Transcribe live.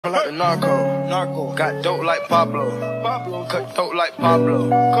Like the narco, got dope like Pablo, cut dope like Pablo,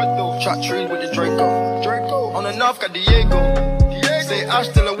 chop trees with the Draco, on the north got Diego, say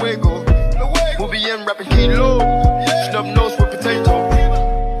hasta luego, we'll be in rapping kilo, snub nose with potato,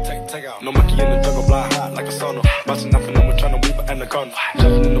 take out, no monkey in the jungle, blind hot like a sauna, bouncing off and I'm trying to weave an anaconda,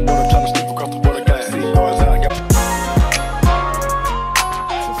 jumping in the water, trying to sleep across the water, got see cars out, got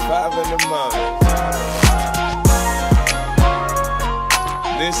for 5 in the morning.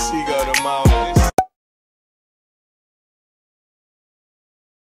 This she go to mountains.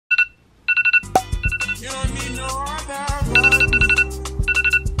 You don't need no other body.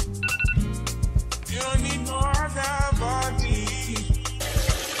 You don't need no other body.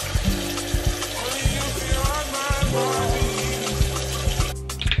 Only you feel on my body.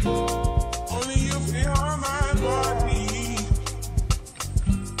 Only you feel on my body.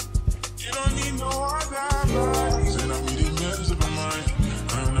 You don't need no other body. Send out me the maps of my mind.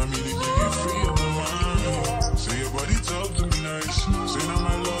 I mean, to give you free of my mind. Say your body talk to me nice. Say now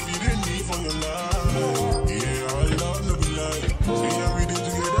my love you didn't need for your life. Yeah, our love no be like. Say everything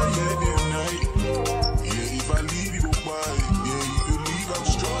together, yeah, day and night. Yeah, if I leave you go by. Yeah, you could leave, I'm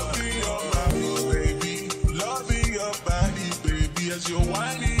stroking your body, baby. Loving your body, baby. As you're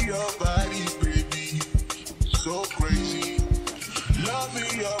whining your body, baby. So crazy.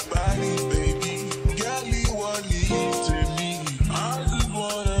 Loving your body, baby. Girl, you want me to me. I just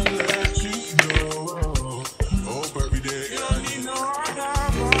wanna let you know. Hope every day. You don't need no other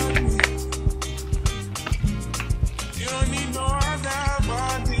body. You don't need no other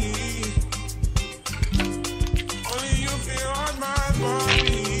body. Only you feel on my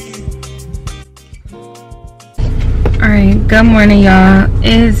body. Alright, good morning, y'all.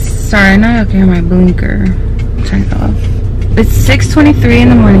 Sorry, now y'all can hear my blinker. Turn it off. It's 6:23 in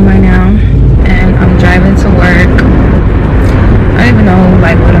the morning right now, and I'm driving to work. I don't even know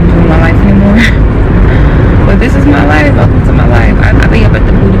like what I'm doing in my life anymore. But this is my life. Welcome to my life. I be up at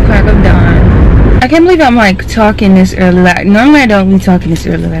the booty crack of dawn. I can't believe I'm like talking this early. Like normally I don't be talking this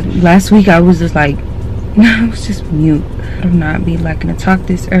early. Like last week I was just like I was just mute. I do not be liking to talk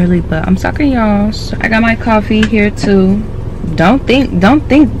this early, but I'm talking y'all. So I got my coffee here too. Don't think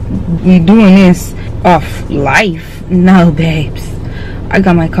we doing this off life. No, babes. I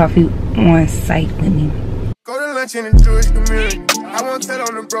got my coffee on site with me. Go to lunch in the Jewish community. I won't tell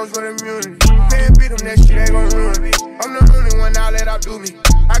on the bros with immunity. Can't beat them, that shit ain't gon' ruin me. I'm the only one now that outdo me.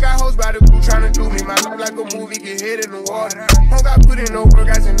 I got hoes by the crew tryna do me. My life like a movie, get hit in the water. Don't got put in no work,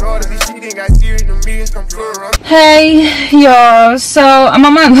 guys in order. This shit ain't got serious, the meetings come plural. Hey, y'all. So, I'm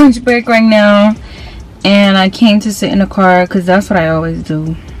on my lunch break right now. And I came to sit in the car because that's what I always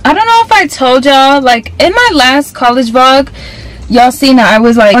do. I don't know if I told y'all, like, in my last college vlog, y'all seen that I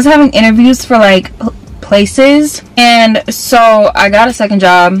was having interviews for, like, places. And so, I got a second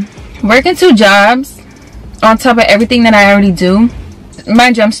job. Working 2 jobs on top of everything that I already do.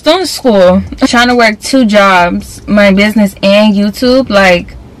 Mind you, I'm still in school. I'm trying to work 2 jobs, my business and YouTube.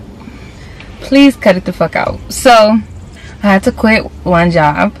 Like, please cut it the fuck out. So, I had to quit one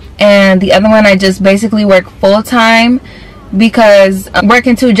job. And the other one, I just basically work full-time. Because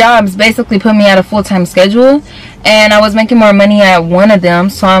working 2 jobs basically put me at a full-time schedule. And I was making more money at one of them.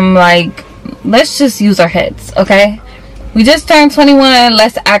 So I'm like, let's just use our heads, okay? We just turned 21.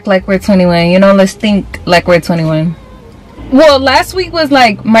 Let's act like we're 21. You know, let's think like we're 21. Well, last week was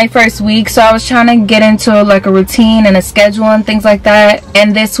like my first week. So I was trying to get into like a routine and a schedule and things like that.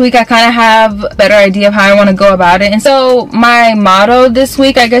 And this week I kind of have a better idea of how I want to go about it. And so my motto this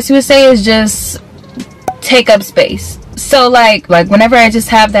week, I guess you would say, is just take up space. So like whenever I just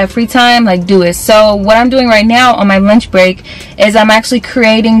have that free time, like do it. So what I'm doing right now on my lunch break is I'm actually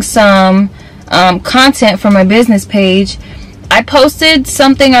creating some content for my business page. I posted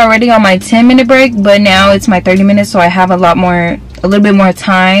something already on my 10-minute break, but now it's my 30 minutes, so I have a little bit more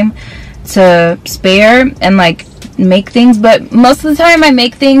time to spare and like make things. But most of the time I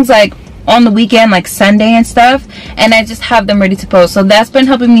make things like on the weekend, like Sunday and stuff, and I just have them ready to post. So that's been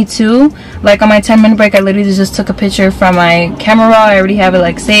helping me too. Like on my 10-minute break, I literally just took a picture from my camera roll. I already have it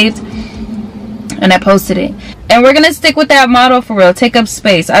like saved, and I posted it. And we're gonna stick with that motto for real. Take up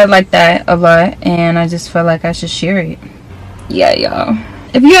space. I like that a lot, and I just felt like I should share it. Yeah, y'all.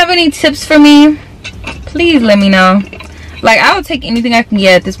 If you have any tips for me, please let me know. Like, I will take anything I can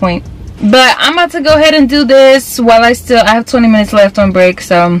get at this point. But I'm about to go ahead and do this while I have 20 minutes left on break.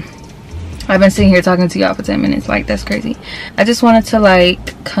 So I've been sitting here talking to y'all for 10 minutes. Like, that's crazy. I just wanted to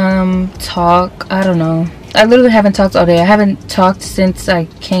like come talk. I don't know. I literally haven't talked all day. I haven't talked since I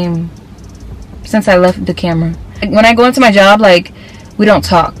left the camera. When I go into my job, like, we don't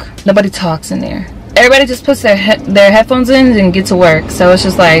talk. Nobody talks in there. everybody just puts their headphones in and get to work. So it's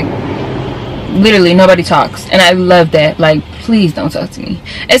just like literally nobody talks, and I love that. Like, please don't talk to me,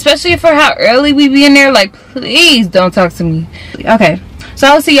 especially for how early we be in there. Like, please don't talk to me. Okay, so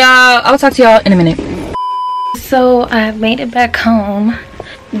I'll see y'all. I'll talk to y'all in a minute. So I've made it back home.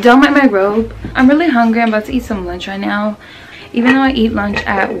 Don't mind my robe. I'm really hungry. I'm about to eat some lunch right now. Even though I eat lunch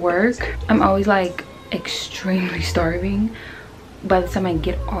at work, I'm always like extremely starving by the time I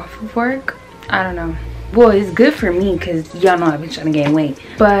get off of work. I don't know. Well, it's good for me because y'all know I've been trying to gain weight.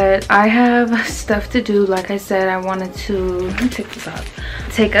 But I have stuff to do. Like I said, I wanted to, let me take this off,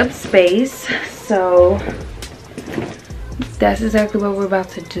 take up space. So that's exactly what we're about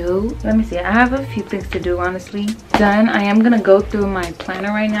to do. Let me see. I have a few things to do, honestly. Done. I am going to go through my planner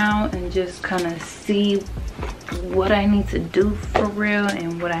right now and just kind of see what I need to do for real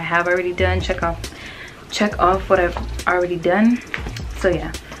and what I have already done. Check off what I've already done. So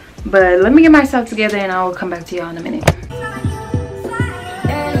yeah. But let me get myself together and I will come back to y'all in a minute.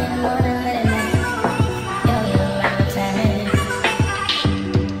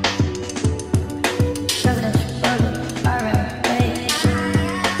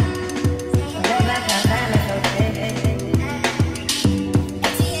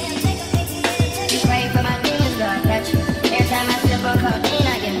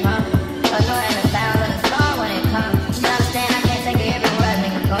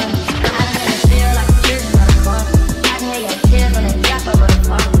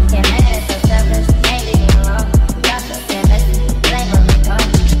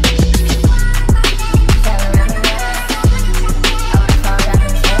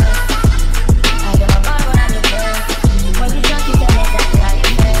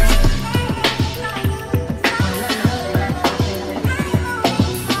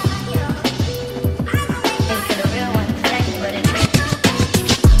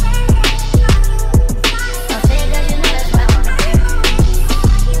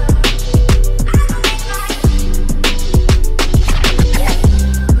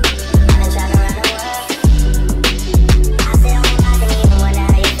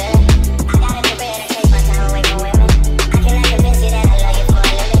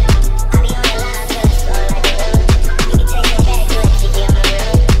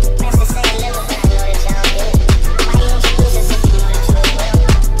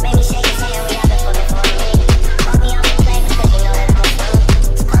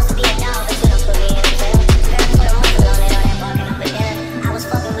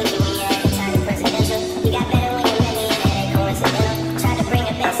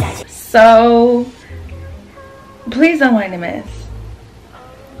 So please don't mind the mess.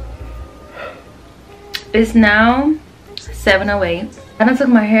 It's now 7:08. I done took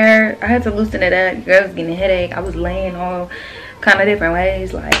my hair. I had to loosen it up. Girl was getting a headache. I was laying all kind of different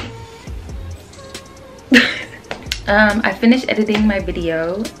ways. Like I finished editing my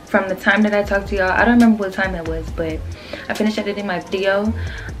video from the time that I talked to y'all. I don't remember what time that was, but I finished editing my video.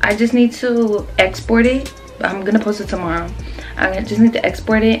 I just need to export it. I'm gonna post it tomorrow. I just need to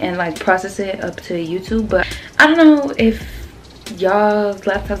export it and like process it up to YouTube. But I don't know if y'all's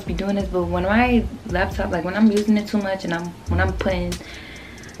laptops be doing this, but when my laptop, like when I'm using it too much and when I'm putting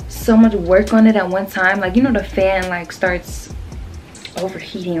so much work on it at one time, like, you know, the fan like starts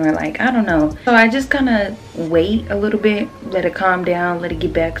overheating, or like, I don't know. So I just kind of wait a little bit, let it calm down, let it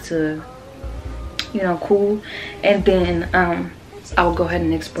get back to, you know, cool, and then I'll go ahead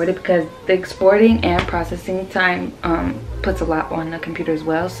and export it, because the exporting and processing time puts a lot on the computer as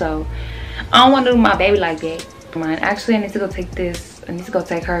well. So I don't want to do my baby like that. Actually, I need to go take this. I need to go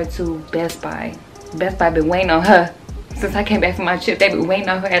take her to Best Buy. Best Buy been waiting on her since I came back from my trip. They been waiting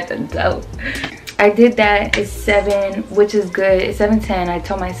on her at the door. I did that. It's 7, which is good. It's 7:10. I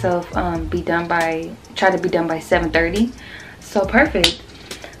told myself try to be done by 7:30. So perfect.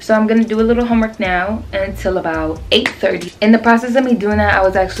 So I'm gonna do a little homework now until about 8:30. In the process of me doing that, I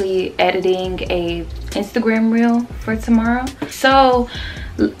was actually editing a Instagram reel for tomorrow. So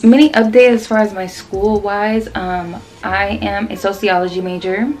many updates as far as my school wise. I am a sociology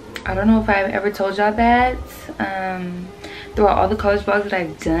major. I don't know if I've ever told y'all that. Throughout all the college vlogs that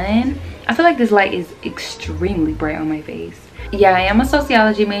I've done, I feel like this light is extremely bright on my face. Yeah, I am a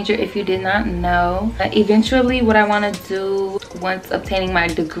sociology major, if you did not know. Eventually, what I want to do once obtaining my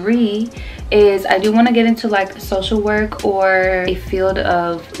degree is I do want to get into like social work or a field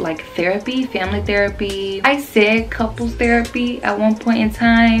of like therapy, family therapy. I said couples therapy at one point in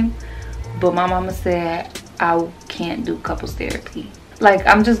time, but my mama said I can't do couples therapy. Like,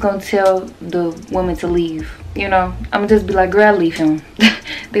 I'm just gonna tell the woman to leave, you know? I'm gonna just be like, girl, leave him.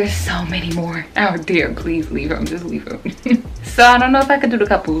 There's so many more out there. Please leave him. Just leave him. So I don't know if I could do the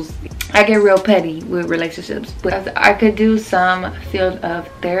couples. I get real petty with relationships. But I could do some field of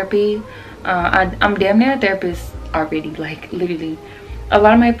therapy. I'm damn near a therapist already, like literally. A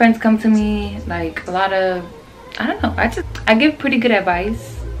lot of my friends come to me, like a lot of, I don't know, I give pretty good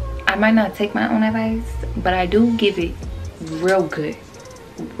advice. I might not take my own advice, but I do give it real good.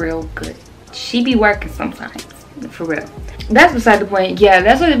 Real good. She be working sometimes, for real. That's beside the point. Yeah,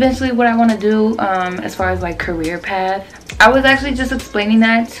 that's what eventually what I want to do as far as like career path. I was actually just explaining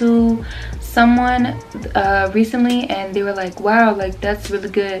that to someone recently, and they were like, wow, like that's really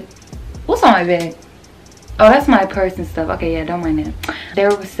good. What's on my bed? Oh, that's my purse and stuff. Okay, yeah, don't mind that. They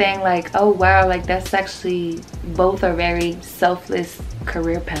were saying like, oh wow, like that's actually, both are very selfless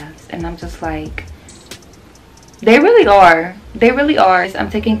career paths. And I'm just like, they really are. They really are. I'm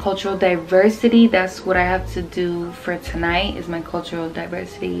taking cultural diversity. That's what I have to do for tonight, is my cultural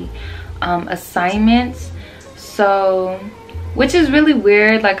diversity assignments. So, which is really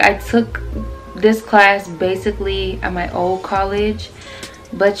weird. Like I took this class basically at my old college,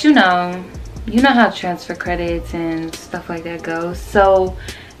 but you know how transfer credits and stuff like that goes. So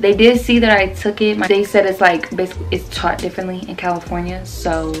they did see that I took it. They said it's like basically it's taught differently in California.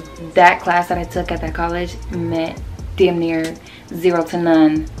 So that class that I took at that college meant damn near 0 to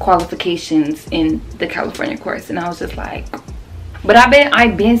none qualifications in the California course. And I was just like, but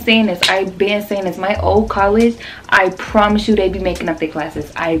I've been saying this. My old college, I promise you they be making up their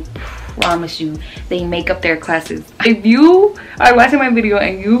classes. I promise you they make up their classes. If you are watching my video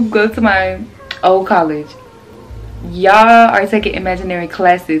and you go to my old college, y'all are taking imaginary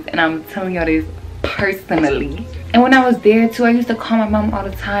classes, and I'm telling y'all this personally. And when I was there too, I used to call my mom all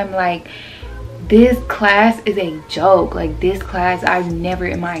the time like, this class is a joke. Like this class, I've never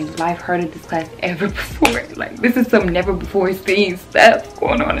in my life heard of this class ever before. Like this is some never before seen stuff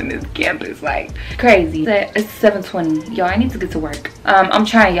going on in this campus, like crazy. It's 7:20, y'all. I need to get to work. I'm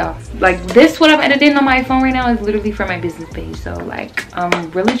trying, y'all. Like this, what I'm editing on my phone right now is literally for my business page. So like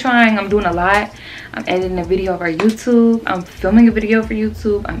I'm really trying. I'm doing a lot. I'm editing a video for YouTube. I'm filming a video for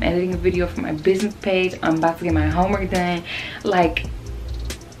YouTube. I'm editing a video for my business page. I'm about to get my homework done. Like,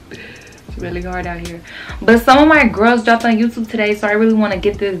 really hard out here. But some of my girls dropped on YouTube today, so I really want to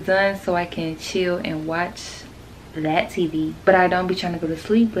get this done so I can chill and watch that TV. But I don't be trying to go to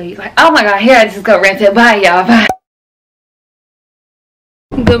sleep late. Like, oh my god, here I just go rent it. Bye y'all, bye.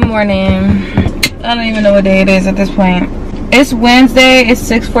 Good morning. I don't even know what day it is at this point. It's Wednesday. It's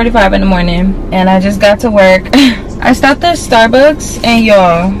 6:45 in the morning, and I just got to work. I stopped at Starbucks, and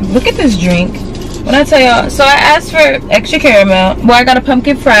y'all, look at this drink. When I tell y'all, so I asked for extra caramel. Well, I got a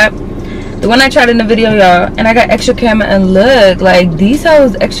pumpkin frap, the one I tried in the video, y'all, and I got extra caramel. And look, like these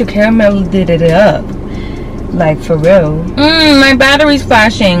hoes extra caramel did it up, like for real. My battery's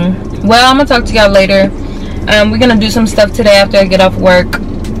flashing. Well, I'm gonna talk to y'all later. We're gonna do some stuff today after I get off work.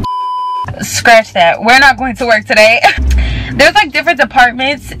 Scratch that, we're not going to work today. There's like different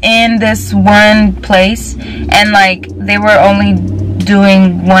departments in this one place, and like they were only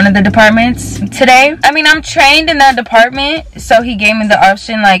doing one of the departments today. I mean, I'm trained in that department, so he gave me the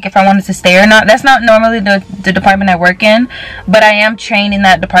option like if I wanted to stay or not. That's not normally the department I work in, but I am trained in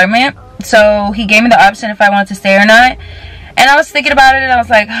that department, so he gave me the option if I wanted to stay or not. And I was thinking about it, and I was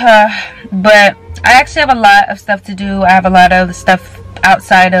like, huh. But I actually have a lot of stuff to do. I have a lot of stuff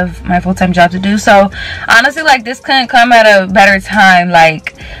outside of my full-time job to do, so honestly, like this couldn't come at a better time.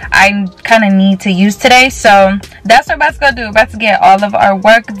 Like I kind of need to use today, so that's what I'm about to go do. About to get all of our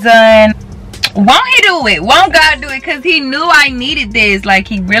work done. Won't he do it? Won't God do it? Because he knew I needed this. Like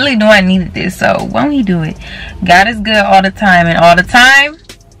he really knew I needed this, so won't he do it? God is good all the time, and all the time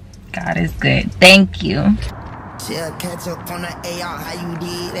God is good. Thank you. She'll catch up on the AR, how you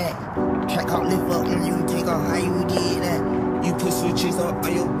did that? Track out, lift up when you take off, how you did that? You put switches up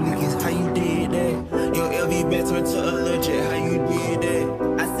on your blinkers, how you did that? Your LV back turned to a legit, how you did that?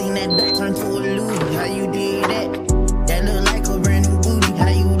 I seen that duck turn to a Louis, how you did that? That look like a brand new booty, how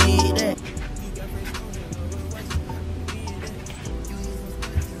you did that?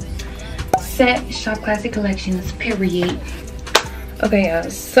 Set Shop Classic Collections, period. Okay, y'all,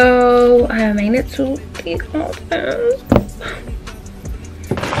 so I made it to the office.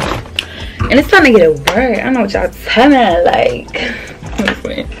 And it's time to get to work. I know what y'all telling me, like,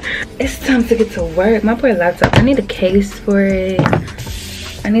 it's time to get to work. My poor laptop, I need a case for it.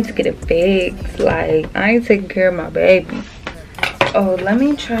 I need to get it fixed. Like, I ain't taking care of my baby. Oh, let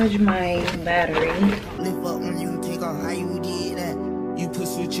me charge my battery. Lift up when you take off, how you did that? You put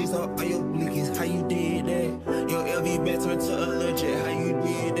switches up on your blinkers, how you did that? Your LV back turned to a legit, how you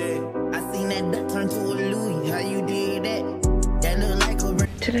did that? I seen that duck turn to a Louis, how you did that? That look like a...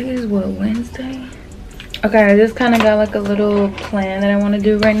 Today is what, Wednesday? Okay, I just kind of got like a little plan that I want to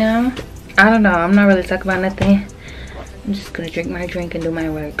do right now. I don't know, I'm not really talking about nothing. I'm just gonna drink my drink and do my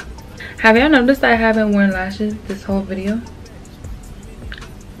work. Have y'all noticed I haven't worn lashes this whole video?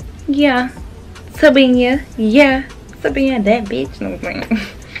 Yeah, Sabina, yeah, Sabina, that bitch. No,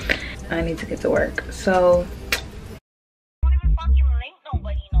 I need to get to work, so.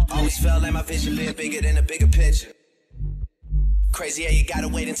 Always felt like my vision lived bigger than a bigger picture. Crazy how you gotta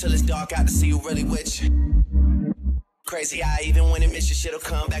wait until it's dark out to see who really with you. Crazy how even when it miss you, shit'll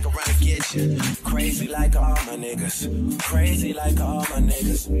come back around and get you. Crazy like all my niggas. Crazy like all my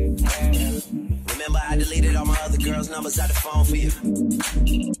niggas. Remember I deleted all my other girls' numbers out the phone for you.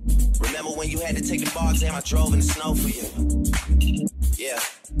 Remember when you had to take the bar exam I drove in the snow for you. Yeah,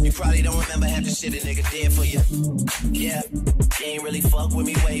 you probably don't remember half the shit a nigga did for you. Yeah, you ain't really fuck with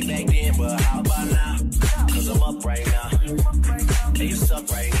me way back then, but how about now? Cause I'm up right now. And you suck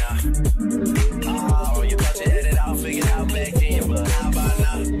right now. Oh, you thought you had it all figured out back then, but how about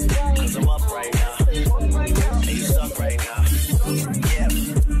now? Cause I'm up right now. And you suck right now. Yeah,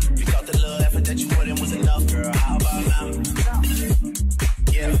 you thought the little effort that you put in was enough, girl. How about now?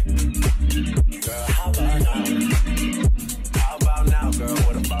 Yeah, girl, how about now? How about now, girl?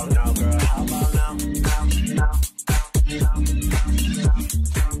 What about now, girl? How about now?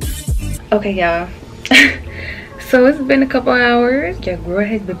 Okay, y'all. So it's been a couple hours. Your girl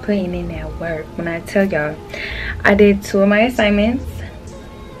has been putting in that work. When I tell y'all, I did 2 of my assignments.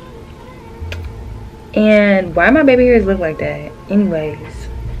 And why my baby hairs look like that? Anyways.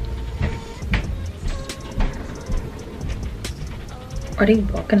 Are they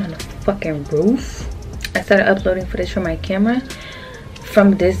walking on the fucking roof? I started uploading footage from my camera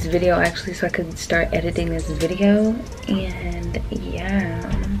from this video actually, so I could start editing this video. And yeah,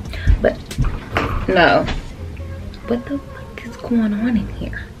 but no, what the fuck is going on in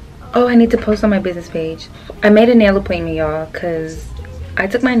here? Oh, I need to post on my business page. I made a nail appointment, y'all, because I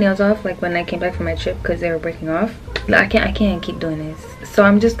took my nails off like when I came back from my trip because they were breaking off. I can't keep doing this, so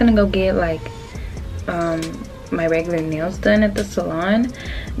I'm just gonna go get like my regular nails done at the salon,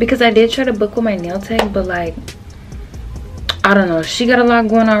 because I did try to book with my nail tech, but like I don't know, she got a lot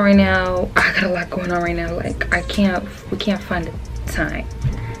going on right now, I got a lot going on right now. Like we can't find the time.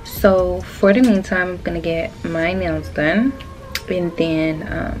 So for the meantime, I'm gonna get my nails done, and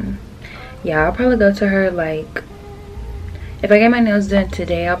then yeah, I'll probably go to her like, if I get my nails done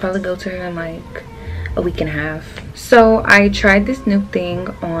today, I'll probably go to her in like a week and a half. So I tried this new thing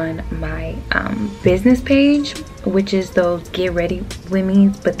on my business page, which is those get ready with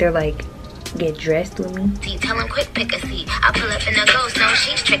me's, but they're like get dressed with me. Tell him quick pick a seat. I pull up in a ghost, no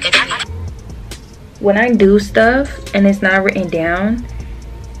she's trick or treat. When I do stuff and it's not written down,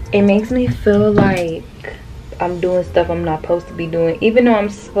 it makes me feel like I'm doing stuff I'm not supposed to be doing, even though I'm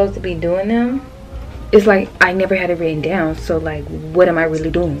supposed to be doing them. It's like I never had it written down, so like what am I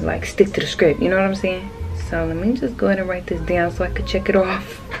really doing? Like stick to the script, you know what I'm saying? So let me just go ahead and write this down so I could check it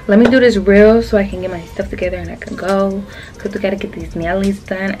off. Let me do this real so I can get my stuff together and I can go, because we gotta get these nailies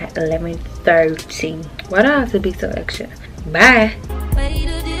done at 11:30. Why do I have to be so extra? Bye.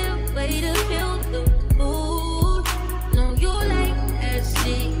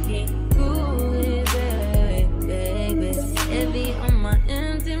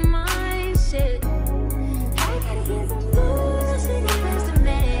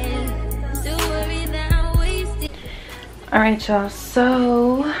 Alright y'all,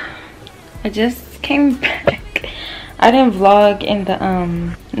 so I just came back. I didn't vlog in the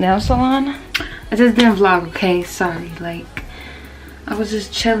nail salon. I just didn't vlog, okay? Sorry. Like, I was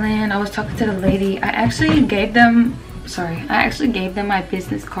just chilling. I was talking to the lady. I actually gave them my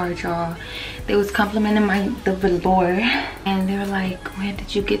business card, y'all. They was complimenting the velour, and they were like, where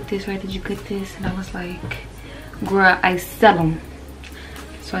did you get this? Where did you get this? And I was like, girl, I sell them.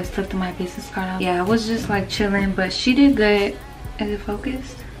 So I slipped my business card out. Yeah, I was just like chilling, but she did good. Is it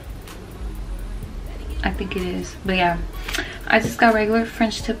focused? I think it is. But yeah, I just got regular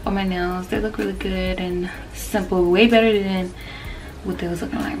French tip on my nails. They look really good and simple, way better than what they was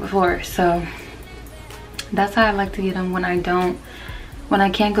looking like before. So that's how I like to get them when I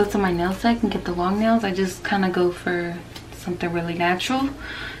can't go to my nail tech and get the long nails. I just kind of go for something really natural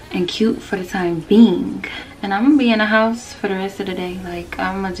and cute for the time being. And I'm gonna be in the house for the rest of the day. Like,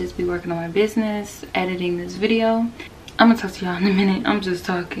 I'm gonna just be working on my business, editing this video. I'm gonna talk to y'all in a minute. I'm just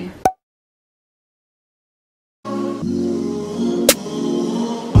talking.